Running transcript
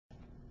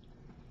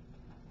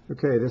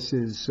Okay, this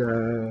is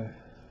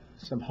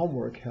some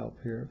homework help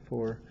here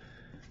for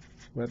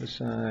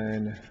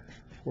WA14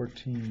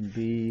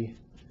 B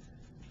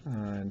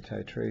on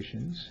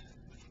titrations.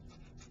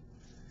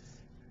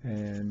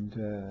 And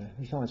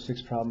there's only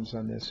 6 problems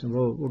on this, and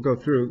we'll go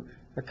through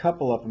a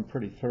couple of them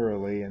pretty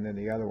thoroughly, and then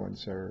the other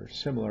ones are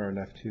similar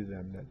enough to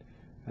them that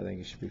I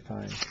think it should be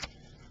fine.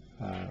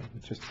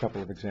 With just a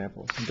couple of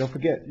examples. And don't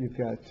forget, you've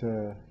got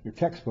your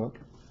textbook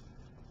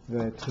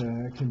that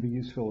can be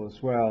useful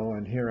as well.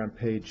 And here on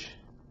page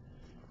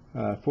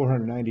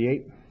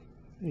 498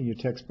 in your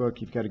textbook,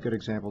 you've got a good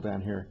example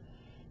down here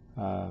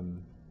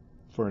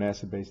for an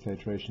acid-base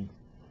titration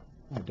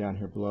down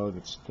here below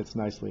that's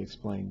nicely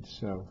explained.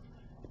 So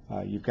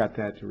you've got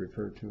that to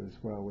refer to as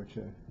well, which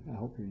I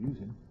hope you're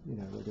using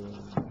regularly.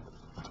 All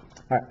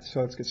right,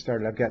 so let's get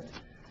started.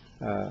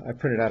 I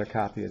printed out a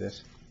copy of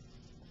this,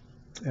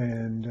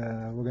 and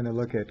we're going to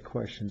look at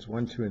questions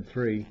 1, 2, and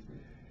 3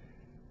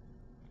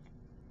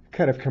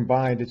 kind of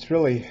combined. It's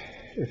really,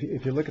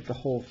 if you look at the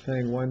whole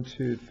thing, 1,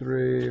 2,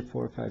 3,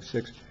 4, 5,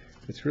 6,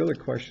 it's really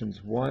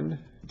questions 1,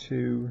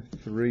 2,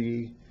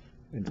 3,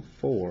 and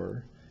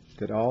 4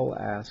 that all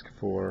ask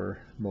for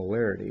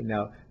molarity.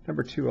 Now,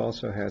 number 2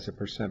 also has a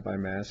percent by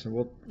mass, and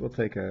we'll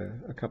take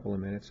a couple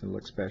of minutes and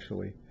look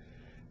especially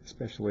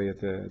at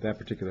that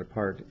particular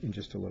part in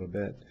just a little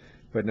bit.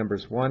 But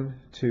numbers 1,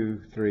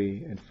 2,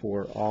 3, and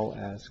 4 all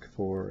ask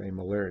for a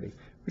molarity,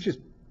 which is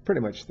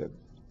pretty much the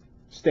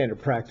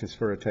standard practice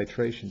for a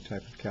titration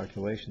type of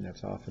calculation.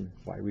 That's often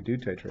why we do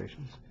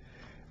titrations.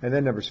 And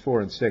then numbers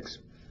 4 and 6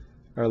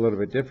 are a little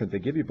bit different. They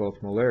give you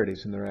both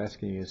molarities, and they're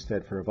asking you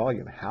instead for a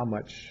volume. How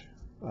much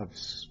of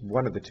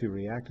one of the 2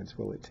 reactants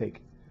will it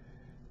take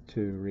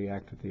to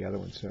react with the other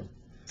one? So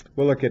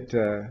we'll look at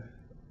an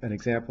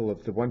example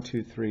of the 1,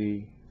 2,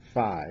 3,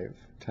 5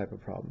 type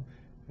of problem,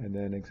 and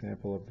then an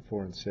example of the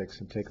 4 and 6,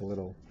 and take a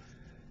little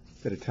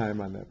bit of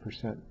time on that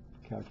percent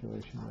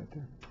calculation right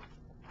there.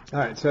 All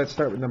right, so let's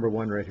start with number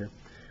 1 right here.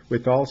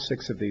 With all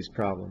 6 of these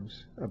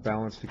problems, a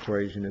balanced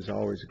equation is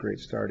always a great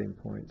starting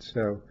point.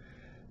 So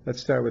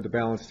let's start with the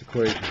balanced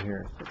equation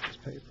here. Put this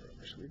paper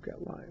over so we've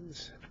got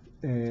lines.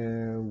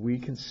 And we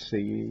can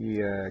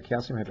see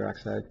calcium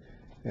hydroxide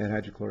and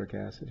hydrochloric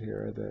acid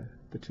here are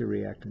the 2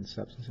 reactant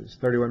substances.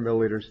 31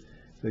 milliliters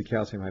of the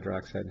calcium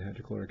hydroxide and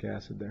hydrochloric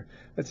acid there.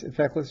 In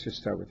fact, let's just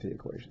start with the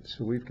equation.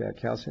 So we've got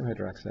calcium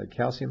hydroxide.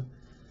 Calcium,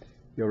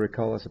 you'll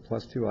recall, is a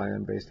 +2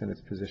 ion based on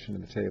its position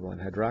in the table, and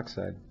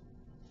hydroxide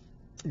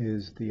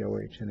is the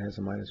OH and has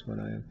a -1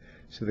 ion.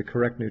 So the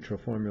correct neutral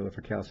formula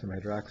for calcium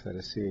hydroxide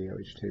is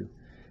CaOH2.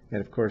 And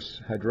of course,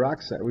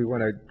 hydroxide, we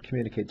want to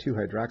communicate 2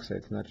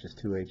 hydroxides, not just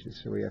 2 H's,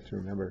 so we have to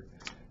remember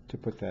to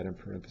put that in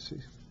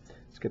parentheses.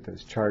 Let's get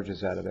those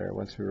charges out of there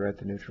once we write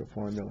the neutral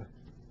formula.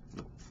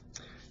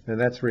 Now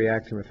that's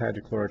reacting with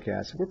hydrochloric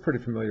acid. We're pretty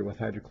familiar with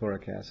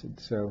hydrochloric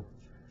acid, so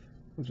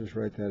we'll just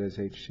write that as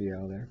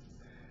HCl there.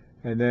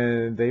 And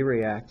then they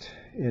react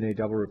in a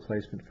double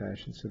replacement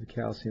fashion. So the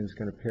calcium is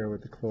going to pair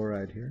with the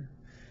chloride here,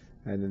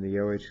 and then the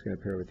OH is going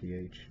to pair with the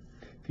H.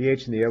 The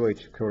H in the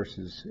OH, of course,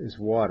 is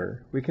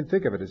water. We can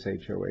think of it as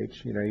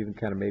HOH, even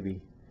kind of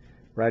maybe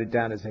write it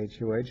down as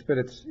HOH, but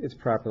it's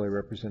properly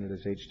represented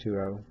as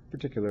H2O,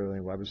 particularly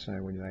in Weber's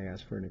sign when I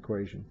ask for an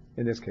equation.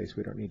 In this case,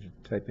 we don't need to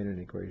type in an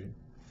equation.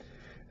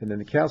 And then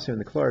the calcium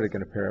and the chloride are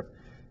going to pair up.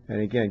 And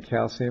again,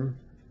 calcium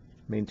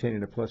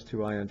maintaining a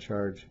 +2 ion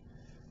charge,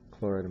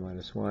 chloride a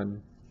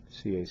 -1,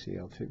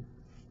 CaCl2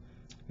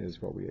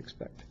 is what we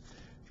expect.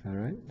 All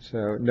right.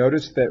 So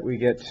notice that we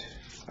get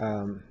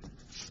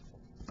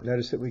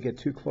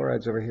 2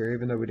 chlorides over here,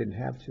 even though we didn't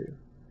have to.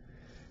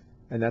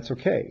 And that's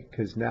okay,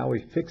 because now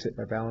we fix it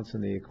by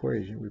balancing the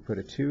equation. We put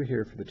a 2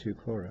 here for the 2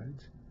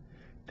 chlorides.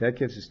 That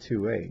gives us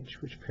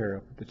 2H, which pair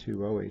up with the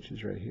 2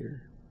 OHs right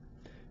here.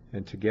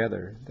 And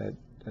together,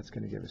 that's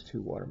going to give us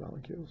 2 water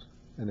molecules.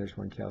 And there's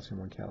 1 calcium,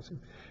 1 calcium.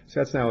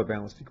 So that's now a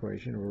balanced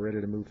equation, and we're ready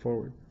to move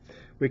forward.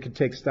 We can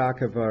take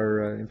stock of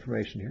our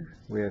information here.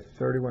 We have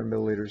 31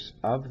 milliliters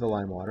of the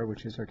lime water,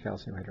 which is our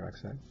calcium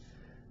hydroxide.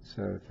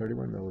 So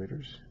 31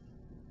 milliliters,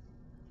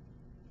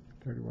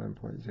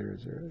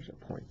 31.00, there's a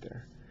point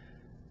there,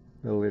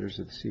 milliliters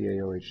of the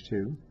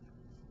CaOH2.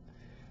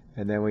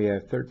 And then we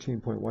have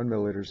 13.1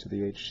 milliliters of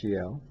the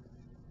HCl,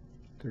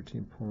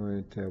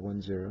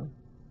 13.10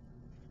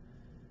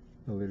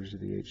 milliliters of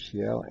the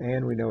HCl,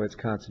 and we know its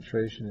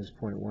concentration is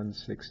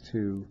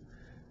 0.162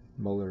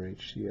 molar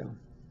HCl.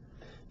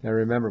 Now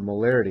remember,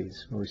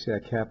 molarities, when we see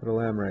that capital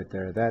M right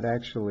there, that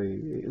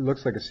actually, it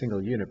looks like a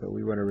single unit, but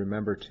we want to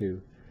remember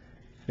to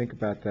think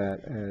about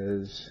that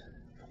as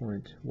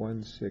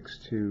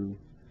 0.162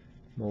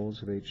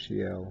 moles of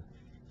HCl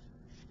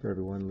for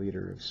every 1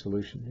 liter of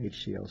solution,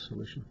 HCl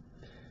solution.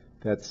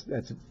 That's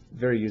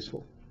very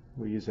useful.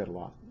 We use that a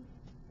lot.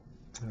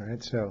 All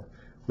right, so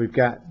we've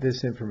got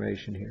this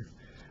information here.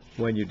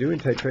 When you're doing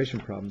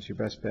titration problems, your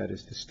best bet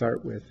is to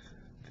start with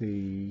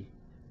the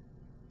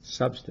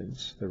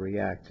substance, the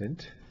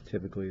reactant,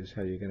 typically is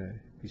how you're going to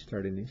be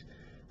starting these,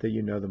 that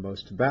you know the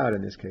most about.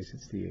 In this case,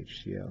 it's the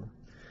HCl.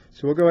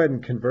 So we'll go ahead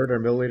and convert our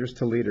milliliters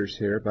to liters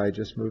here by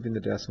just moving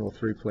the decimal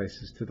 3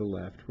 places to the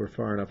left. We're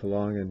far enough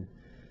along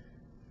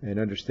and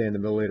understand the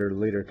milliliter to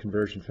liter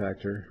conversion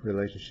factor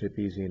relationship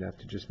easy enough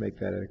to just make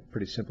that a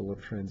pretty simple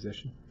little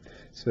transition.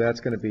 So that's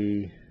going to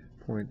be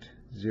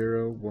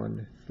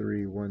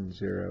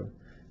 0.01310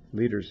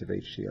 liters of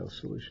HCl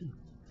solution.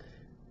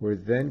 We're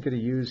then going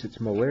to use its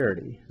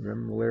molarity.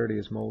 Remember, molarity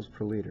is moles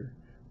per liter.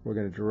 We're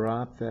going to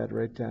drop that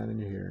right down in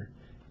here.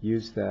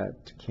 Use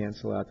that to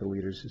cancel out the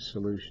liters of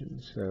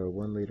solution. So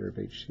 1 liter of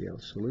HCl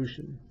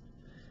solution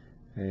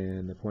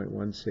and the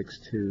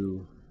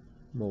 0.162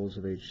 moles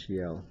of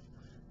HCl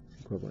is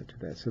equivalent to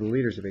that. So the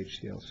liters of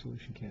HCl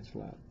solution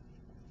cancel out.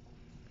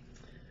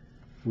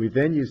 We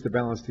then use the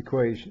balanced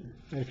equation.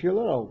 And if you're a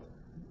little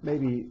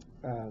maybe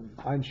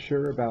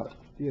unsure about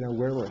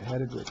where we're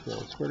headed with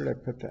this, where did I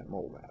put that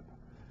mole map?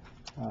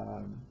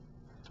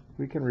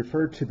 We can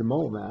refer to the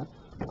mole map.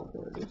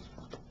 There it is.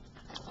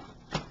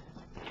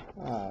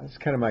 It's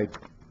kind of my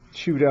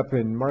chewed up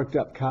and marked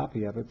up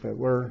copy of it, but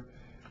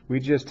we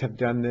just have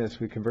done this.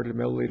 We converted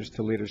milliliters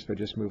to liters by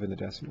just moving the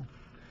decimal.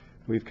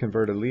 We've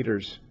converted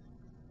liters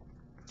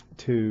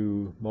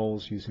to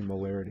moles using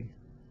molarity.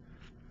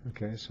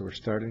 Okay, so we're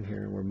starting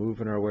here and we're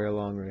moving our way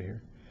along right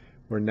here.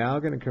 We're now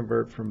going to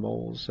convert from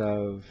moles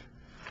of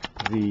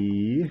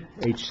the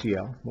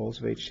HCl, moles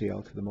of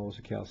HCl, to the moles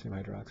of calcium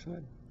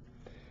hydroxide.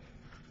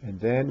 And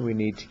then we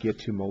need to get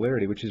to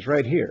molarity, which is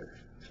right here.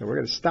 So we're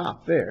going to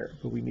stop there,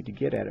 but we need to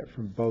get at it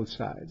from both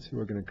sides. So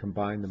we're going to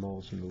combine the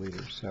moles and the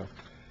liters. So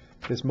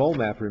this mole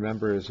map,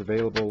 remember, is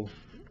available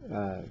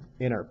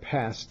in our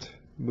past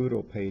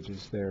Moodle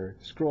pages there.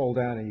 Scroll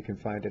down and you can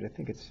find it. I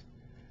think it's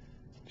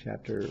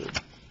chapter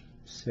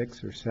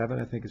 6 or 7,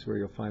 I think is where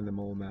you'll find the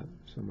mole map,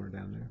 somewhere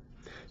down there.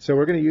 So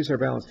we're going to use our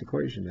balanced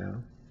equation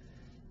now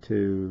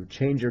to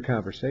change your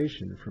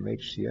conversation from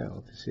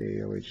HCl to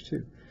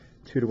CaOH2.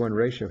 2-to-1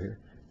 ratio here.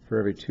 For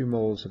every 2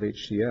 moles of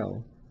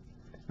HCl,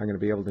 I'm going to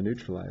be able to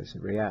neutralize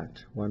and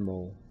react 1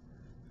 mole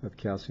of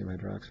calcium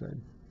hydroxide.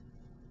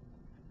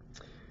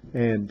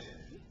 And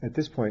at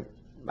this point,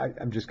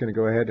 I'm just going to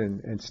go ahead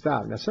and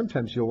stop. Now,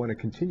 sometimes you'll want to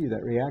continue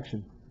that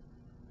reaction,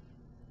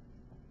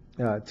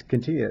 to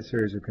continue that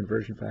series of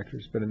conversion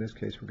factors, but in this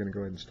case, we're going to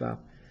go ahead and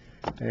stop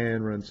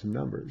and run some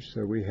numbers.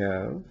 So we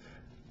have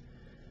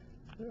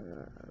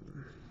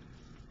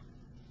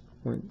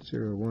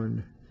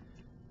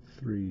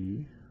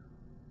 0.013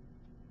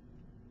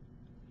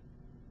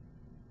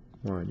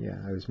 1, yeah,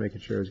 I was making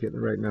sure I was getting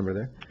the right number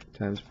there,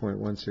 times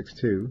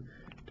 0.162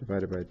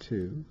 divided by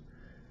 2,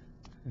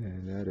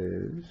 and that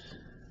is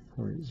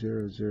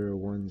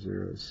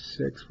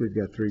 0.00106. We've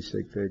got 3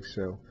 sig figs,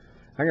 so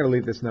I'm going to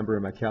leave this number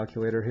in my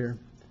calculator here,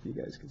 if you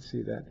guys can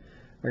see that.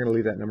 I'm going to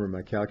leave that number in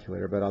my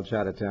calculator, but I'll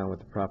jot it down with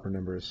the proper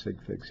number of sig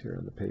figs here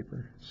on the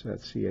paper. So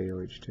that's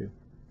CaOH2.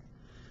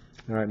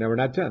 All right, now we're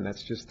not done.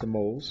 That's just the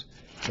moles.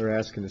 They're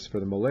asking us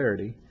for the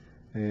molarity,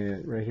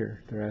 and right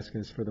here, they're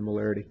asking us for the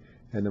molarity.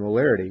 And the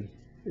molarity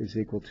is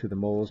equal to the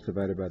moles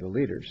divided by the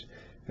liters.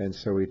 And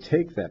so we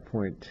take that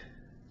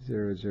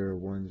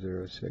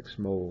 0.00106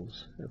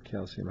 moles of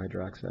calcium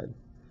hydroxide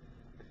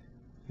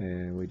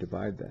and we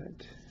divide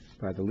that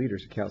by the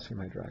liters of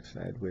calcium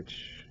hydroxide,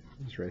 which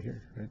is right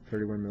here, right?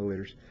 31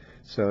 milliliters.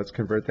 So let's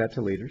convert that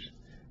to liters,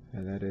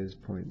 and that is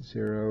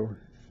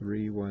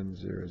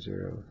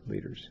 0.03100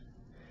 liters.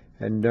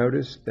 And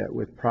notice that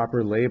with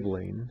proper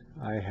labeling,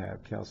 I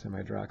have calcium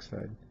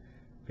hydroxide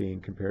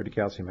being compared to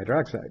calcium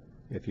hydroxide.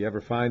 If you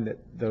ever find that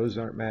those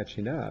aren't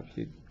matching up,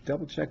 you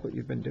double check what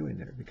you've been doing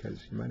there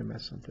because you might have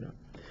messed something up.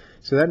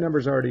 So that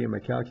number's already in my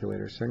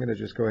calculator, so I'm going to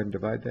just go ahead and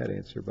divide that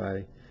answer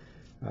by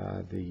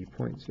the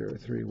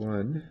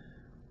 0.031,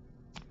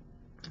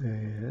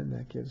 and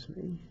that gives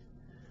me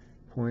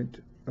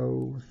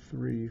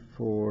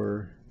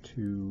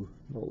 0.0342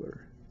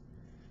 molar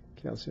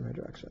calcium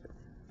hydroxide.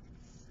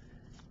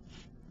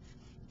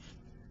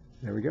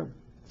 There we go.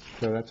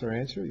 So that's our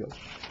answer. You'll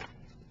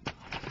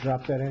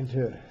drop that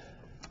into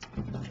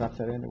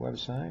the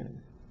website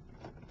and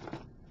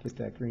get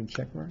that green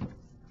check mark.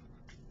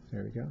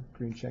 There we go,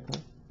 green check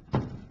mark.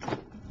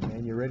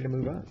 And you're ready to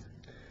move on.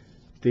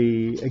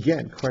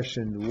 Again,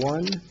 question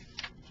 1,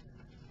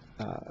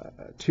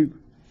 2,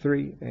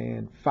 3,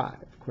 and 5.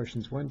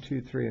 Questions 1,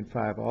 2, 3, and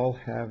 5 all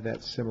have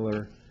that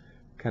similar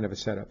kind of a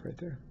setup right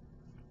there.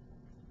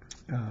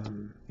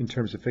 In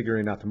terms of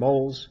figuring out the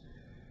moles,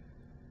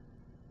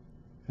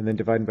 and then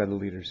dividing by the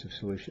liters of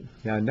solution.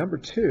 Now, number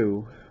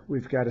 2,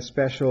 we've got a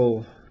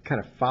special kind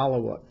of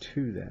follow-up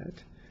to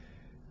that.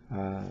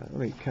 Let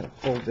me kind of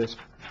fold this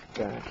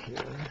back here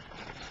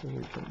so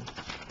we can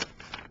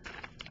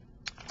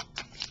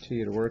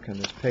continue to work on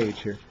this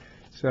page here.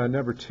 So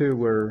number 2,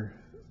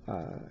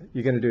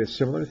 you're going to do a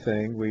similar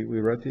thing. We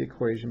wrote the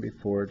equation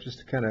before just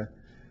to kind of,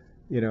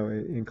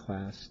 in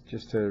class,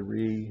 just to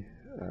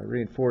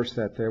reinforce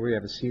that there. We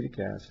have acetic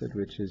acid,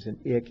 which is an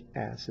ic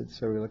acid.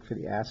 So we look for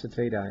the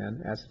acetate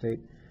ion,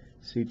 acetate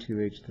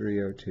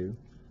C2H3O2,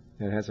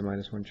 and it has a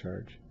 -1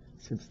 charge.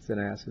 Since it's an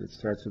acid, it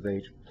starts with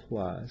H+,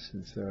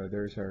 and so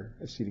there's our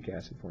acetic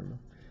acid formula.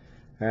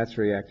 That's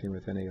reacting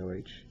with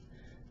NaOH.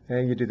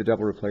 and you do the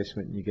double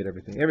replacement and you get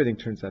everything. Everything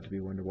turns out to be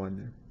 1-to-1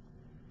 there.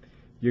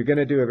 You're going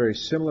to do a very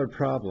similar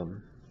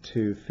problem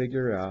to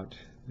figure out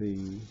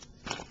the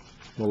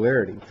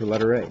molarity for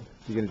letter A.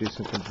 You're going to do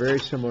something very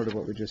similar to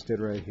what we just did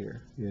right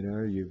here. You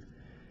know, you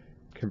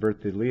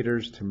convert the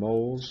liters to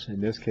moles.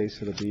 In this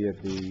case, it'll be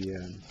of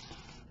the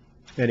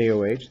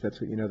NaOH. That's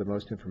what you know the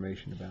most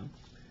information about.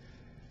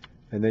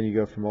 And then you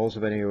go from moles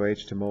of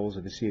NaOH to moles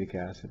of acetic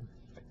acid.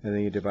 And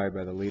then you divide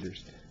by the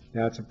liters.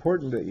 Now, it's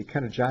important that you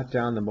kind of jot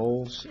down the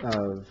moles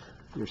of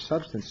your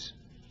substance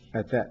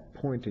at that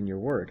point in your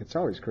work. It's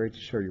always great to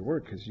show your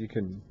work because you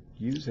can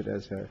use it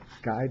as a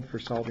guide for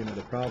solving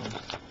other problems.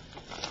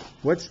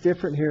 What's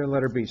different here in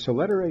letter B? So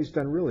letter A is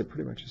done really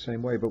pretty much the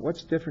same way, but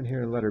what's different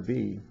here in letter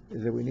B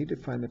is that we need to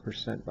find the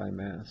percent by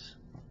mass.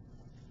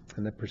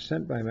 And the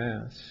percent by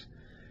mass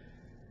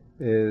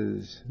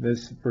is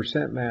this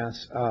percent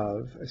mass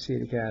of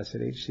acetic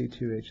acid,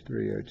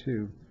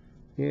 HC2H3O2,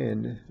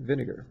 in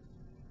vinegar.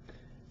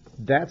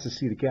 That's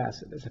acetic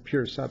acid. It's a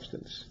pure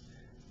substance.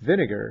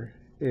 Vinegar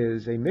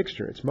is a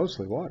mixture. It's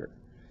mostly water.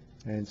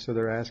 And so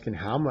they're asking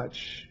how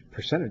much,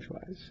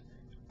 percentage-wise,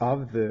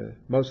 of the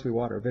mostly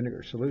water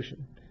vinegar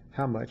solution,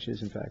 how much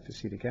is in fact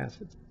acetic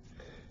acid.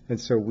 And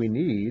so we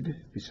need,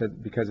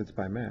 because it's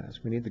by mass,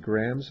 we need the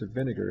grams of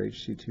vinegar,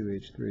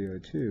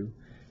 HC2H3O2,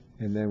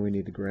 and then we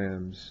need the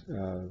grams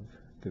of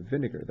the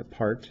vinegar, the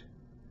part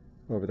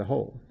over the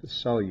whole, the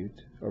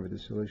solute over the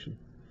solution.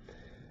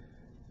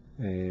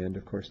 And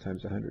of course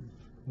times 100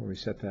 when we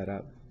set that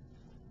up.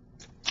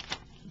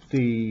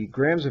 The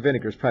grams of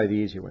vinegar is probably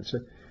the easier one. So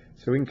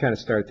we can kind of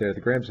start there.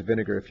 The grams of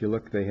vinegar, if you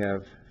look, they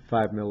have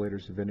 5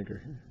 milliliters of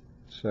vinegar here.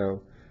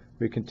 So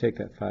we can take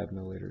that 5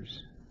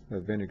 milliliters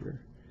of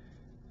vinegar,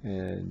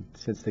 and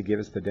since they give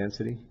us the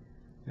density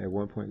at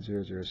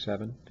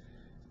 1.007,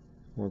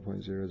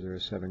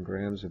 1.007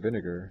 grams of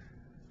vinegar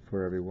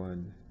for every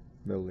 1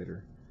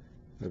 milliliter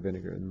of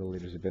vinegar. And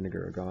milliliters of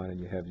vinegar are gone, and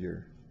you have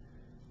your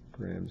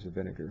grams of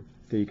vinegar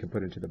that you can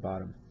put into the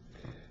bottom.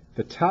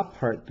 The top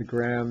part, the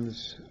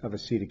grams of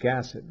acetic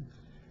acid,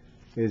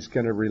 is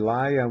going to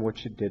rely on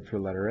what you did for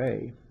letter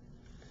A.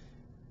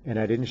 And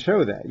I didn't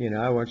show that. You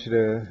know, I want you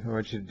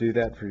to do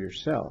that for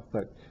yourself.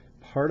 But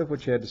part of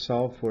what you had to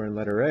solve for in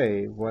letter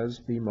A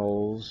was the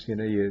moles. You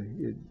know,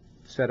 you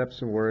set up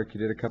some work, you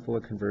did a couple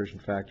of conversion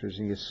factors,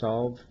 and you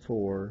solved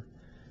for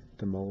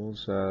the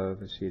moles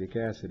of acetic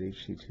acid,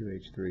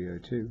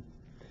 HC2H3O2.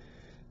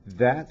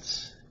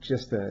 That's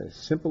just a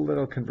simple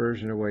little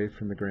conversion away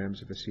from the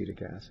grams of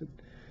acetic acid.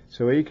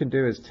 So what you can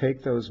do is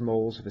take those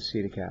moles of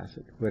acetic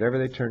acid, whatever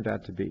they turned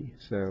out to be,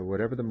 so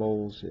whatever the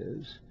moles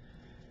is,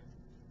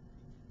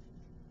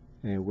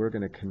 and we're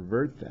going to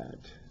convert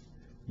that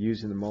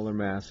using the molar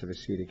mass of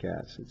acetic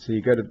acid. So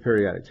you go to the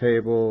periodic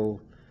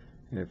table,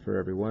 and for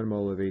every 1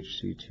 mole of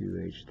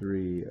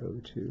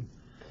HC2H3O2,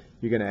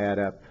 you're going to add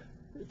up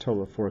a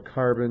total of 4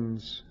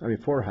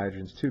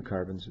 hydrogens, 2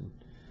 carbons, and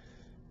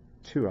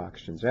 2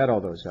 oxygens. Add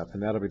all those up,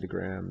 and that'll be the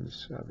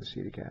grams of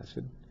acetic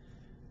acid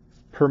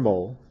per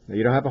mole. Now,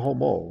 you don't have a whole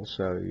mole,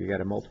 so you got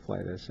to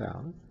multiply this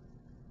out.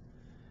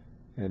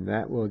 And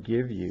that will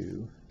give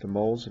you the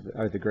moles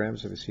of, the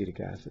grams of acetic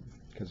acid,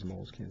 because the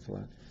moles cancel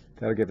out.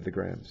 That'll give it the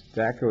grams.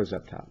 That goes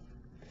up top.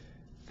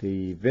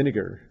 The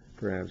vinegar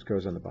grams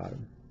goes on the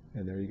bottom.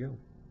 And there you go.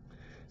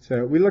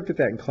 So we looked at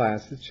that in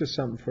class. It's just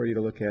something for you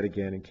to look at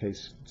again in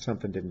case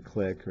something didn't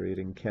click or you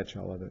didn't catch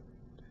all of it,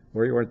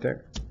 or you weren't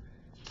there.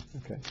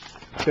 Okay.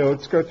 So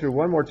let's go through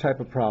one more type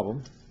of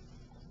problem.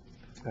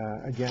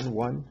 Again,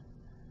 1,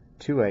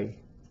 2A,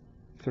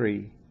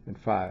 3, and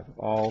 5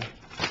 all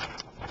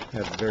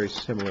have a very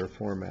similar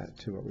format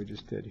to what we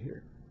just did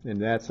here. And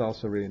that's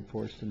also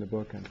reinforced in the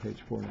book on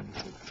page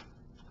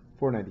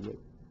 498.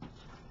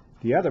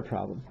 The other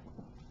problem,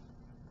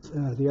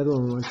 the other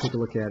one we want to take a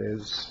look at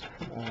is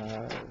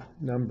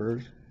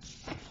numbers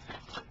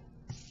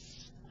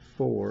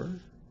 4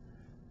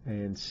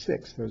 and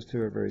 6. Those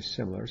two are very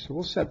similar. So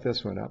we'll set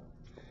this one up.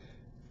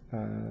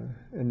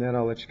 And then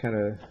I'll let you kind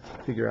of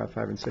figure out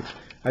 5 and 6.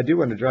 I do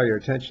want to draw your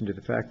attention to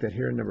the fact that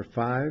here in number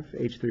 5,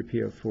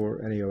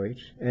 H3PO4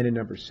 NaOH, and in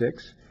number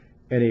 6,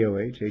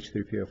 NaOH,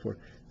 H3PO4.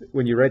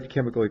 When you write the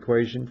chemical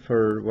equation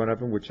for one of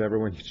them, whichever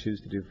one you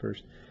choose to do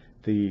first,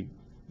 it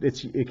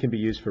can be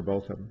used for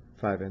both of them,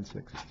 5 and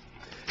 6.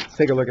 Let's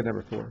take a look at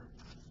number 4.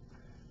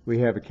 We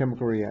have a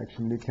chemical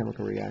reaction, new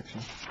chemical reaction,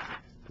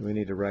 that we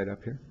need to write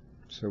up here.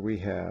 So we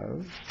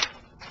have,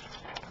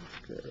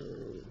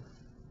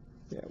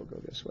 we'll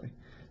go this way.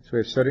 So we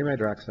have sodium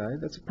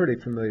hydroxide. That's a pretty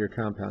familiar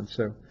compound.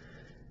 So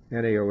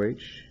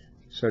NaOH,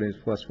 sodium is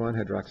 +1,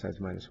 hydroxide is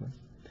 -1.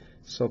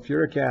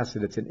 Sulfuric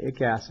acid, it's an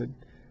ic acid,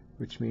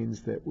 which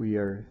means that we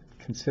are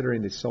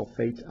considering the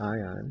sulfate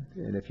ion.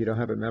 And if you don't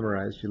have it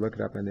memorized, you look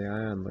it up on the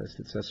ion list.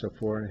 It's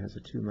SO4 and it has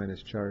a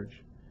 2-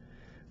 charge,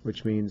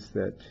 which means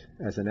that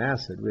as an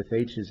acid, with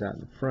H's out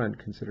in front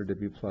considered to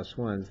be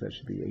 +1s, that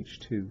should be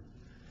H2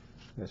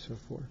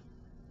 SO4.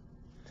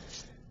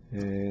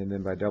 And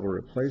then by double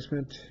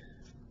replacement,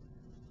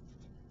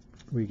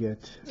 we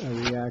get a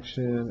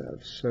reaction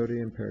of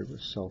sodium paired with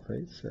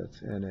sulfate. So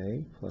that's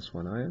Na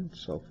 +1 ion,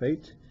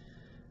 sulfate.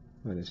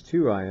 minus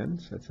 2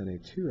 ions, that's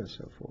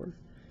Na2SO4,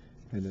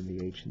 and then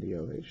the H and the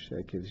OH,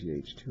 that gives you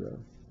H2O.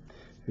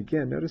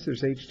 Again, notice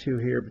there's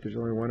H2 here, but there's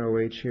only one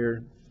OH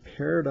here.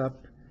 Pair it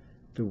up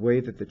the way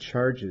that the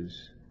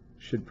charges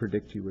should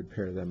predict you would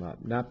pair them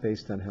up, not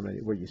based on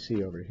what you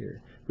see over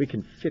here. We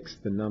can fix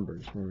the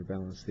numbers when we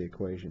balance the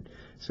equation.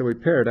 So we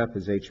pair it up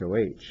as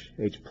HOH,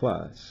 H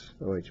plus,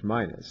 OH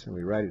minus, and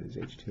we write it as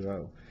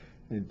H2O.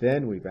 And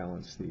then we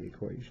balance the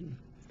equation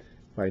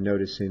by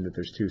noticing that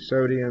there's 2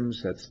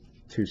 sodiums, that's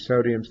 2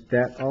 sodiums.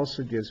 That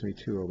also gives me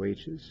 2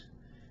 OHs.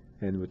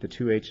 And with the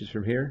 2 H's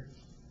from here,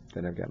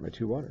 then I've got my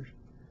 2 waters.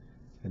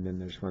 And then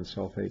there's 1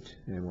 sulfate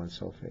and 1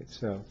 sulfate.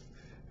 So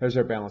there's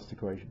our balanced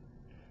equation.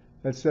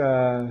 Let's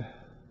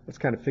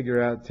kind of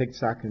figure out, take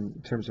stock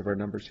in terms of our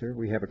numbers here.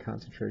 We have a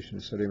concentration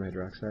of sodium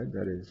hydroxide,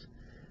 that is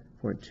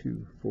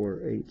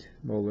 0.248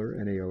 molar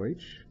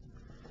NaOH.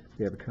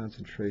 We have a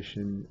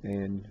concentration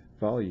and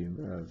volume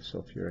of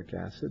sulfuric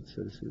acid,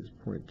 so this is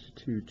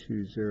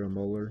 0.220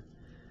 molar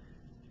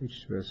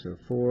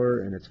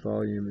H2SO4, and its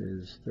volume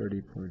is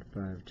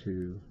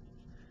 30.52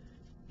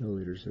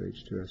 milliliters of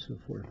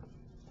H2SO4.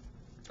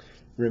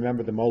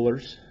 Remember the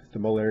molars, the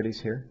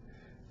molarities here.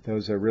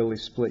 Those are really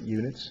split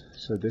units,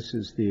 so this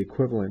is the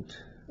equivalent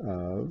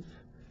of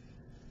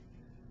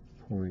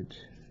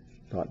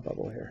thought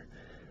bubble here,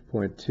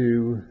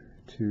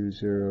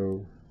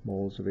 0.220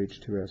 moles of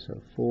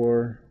H2SO4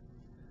 for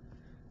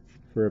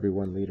every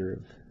 1 liter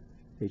of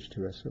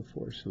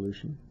H2SO4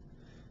 solution.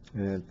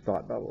 And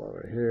thought bubble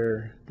over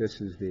here, this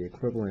is the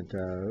equivalent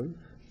of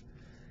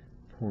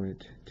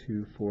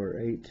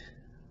 0.248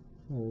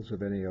 moles of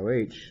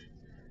NaOH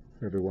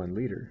for every 1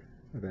 liter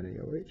of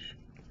NaOH.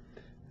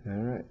 All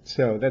right,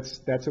 so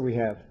that's what we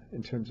have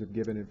in terms of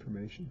given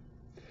information.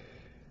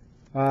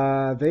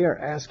 They are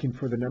asking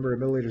for the number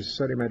of milliliters of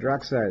sodium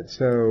hydroxide,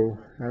 so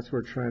that's what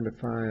we're trying to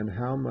find.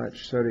 How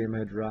much sodium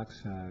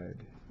hydroxide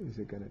is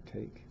it going to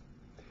take?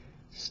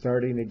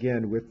 Starting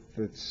again with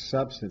the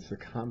substance, the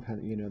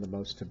compound that you know the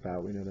most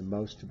about. We know the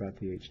most about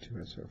the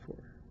H2SO4.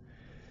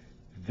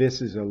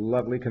 This is a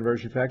lovely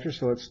conversion factor,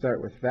 so let's start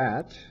with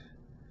that.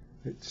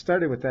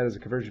 Starting with that as a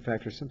conversion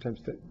factor,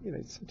 sometimes you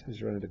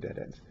run into dead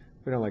ends.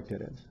 We don't like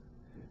dead ends.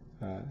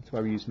 That's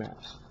why we use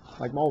maps,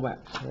 like mole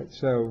maps, right?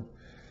 So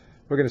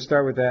we're going to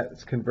start with that.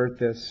 Let's convert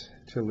this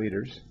to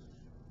liters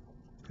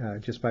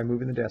just by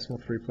moving the decimal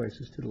 3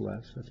 places to the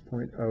left. So that's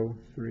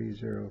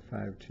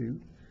 0.03052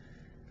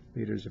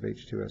 liters of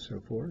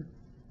H2SO4.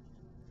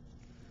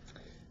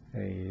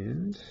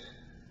 And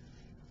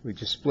we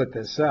just split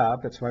this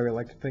up. That's why we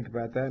like to think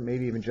about that.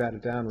 Maybe even jot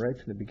it down right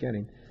from the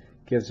beginning.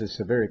 Gives us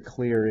a very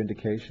clear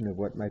indication of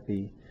what might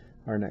be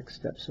our next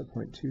step. So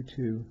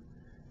 0.220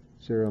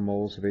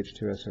 moles of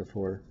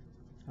H2SO4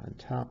 on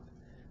top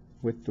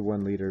with the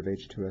 1 liter of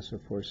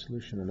H2SO4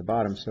 solution on the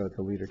bottom so that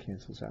the liter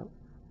cancels out.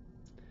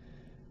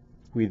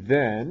 We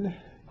then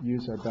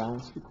use our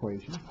balanced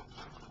equation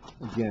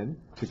again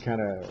to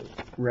kind of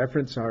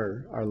reference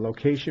our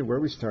location, where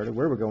we started,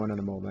 where we're going on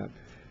a mole map.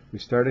 We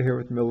started here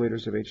with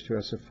milliliters of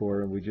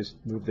H2SO4 and we just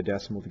moved the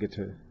decimal to get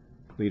to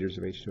liters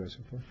of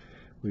H2SO4.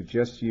 We've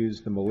just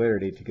used the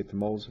molarity to get the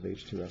moles of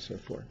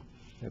H2SO4.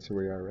 That's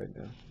where we are right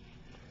now.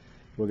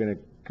 We're going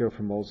to go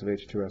from moles of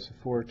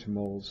H2SO4 to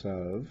moles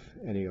of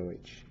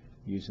NaOH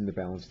using the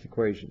balanced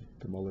equation,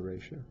 the molar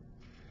ratio.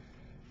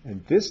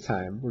 And this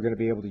time we're going to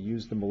be able to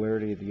use the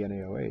molarity of the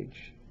NaOH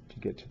to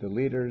get to the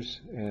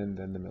liters and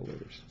then the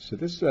milliliters. So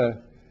this is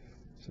a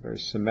very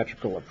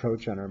symmetrical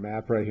approach on our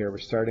map right here. We're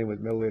starting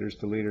with milliliters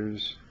to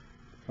liters,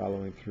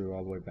 following through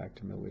all the way back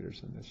to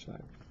milliliters on this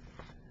side.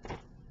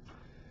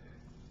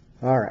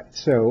 All right,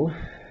 so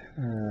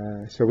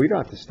we don't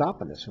have to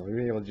stop on this one. We're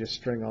going to be able to just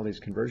string all these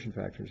conversion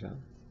factors out.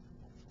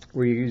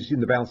 We're using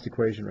the balanced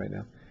equation right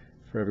now.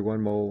 For every 1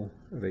 mole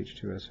of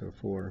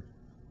H2SO4,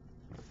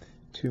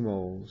 2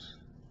 moles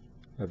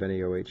of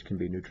NaOH can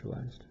be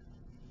neutralized.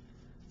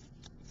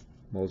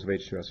 Moles of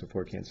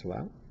H2SO4 cancel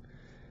out.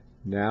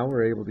 Now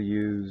we're able to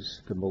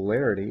use the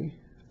molarity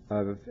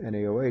of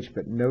NaOH,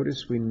 but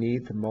notice we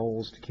need the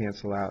moles to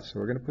cancel out. So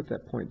we're going to put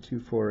that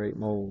 0.248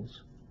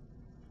 moles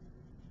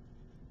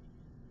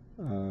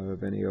of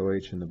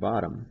NaOH in the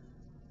bottom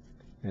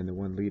and the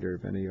 1 liter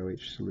of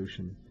NaOH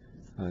solution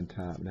on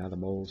top. Now the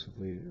moles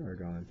are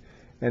gone.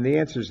 And the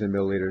answer is in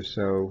milliliters,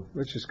 so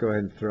let's just go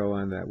ahead and throw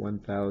on that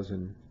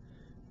 1,000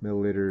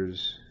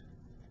 milliliters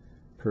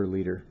per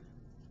liter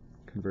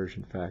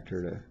conversion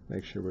factor to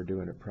make sure we're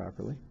doing it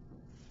properly.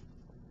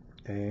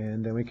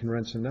 And then we can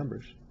run some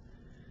numbers.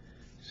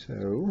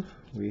 So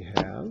we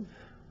have,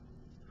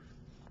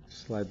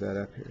 slide that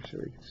up here so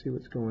we can see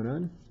what's going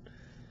on.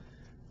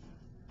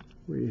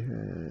 We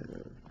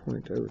have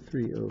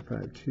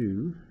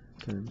 0.03052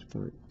 times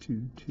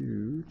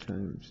 0.22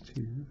 times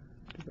 2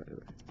 divided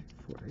by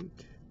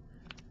 48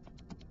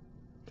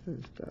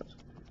 times 1,000.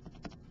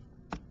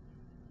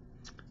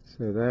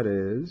 So that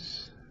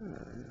is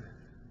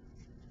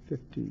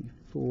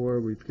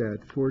 54. We've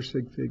got 4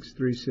 sig figs,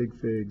 3 sig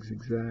figs,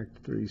 exact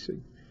 3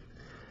 sig.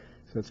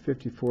 So that's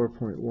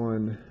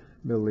 54.1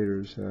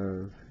 milliliters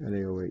of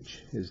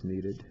NaOH is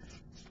needed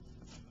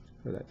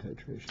for that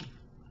titration.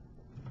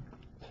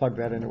 Plug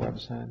that into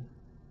WebAssign.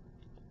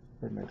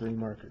 Where'd my green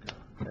marker go?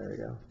 There we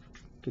go.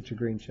 Get your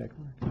green check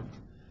mark.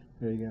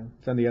 There you go.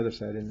 It's on the other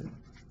side, isn't it?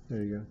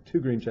 There you go. 2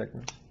 green check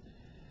marks.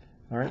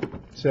 All right.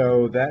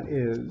 So that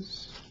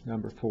is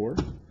number 4.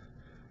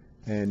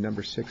 And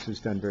number 6 is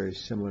done very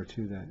similar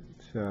to that.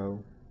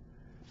 So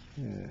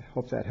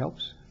hope that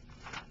helps.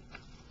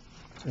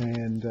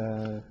 And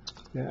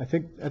yeah, I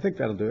think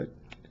that'll do it,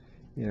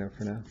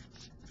 for now.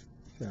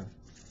 So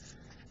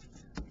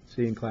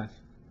see you in class.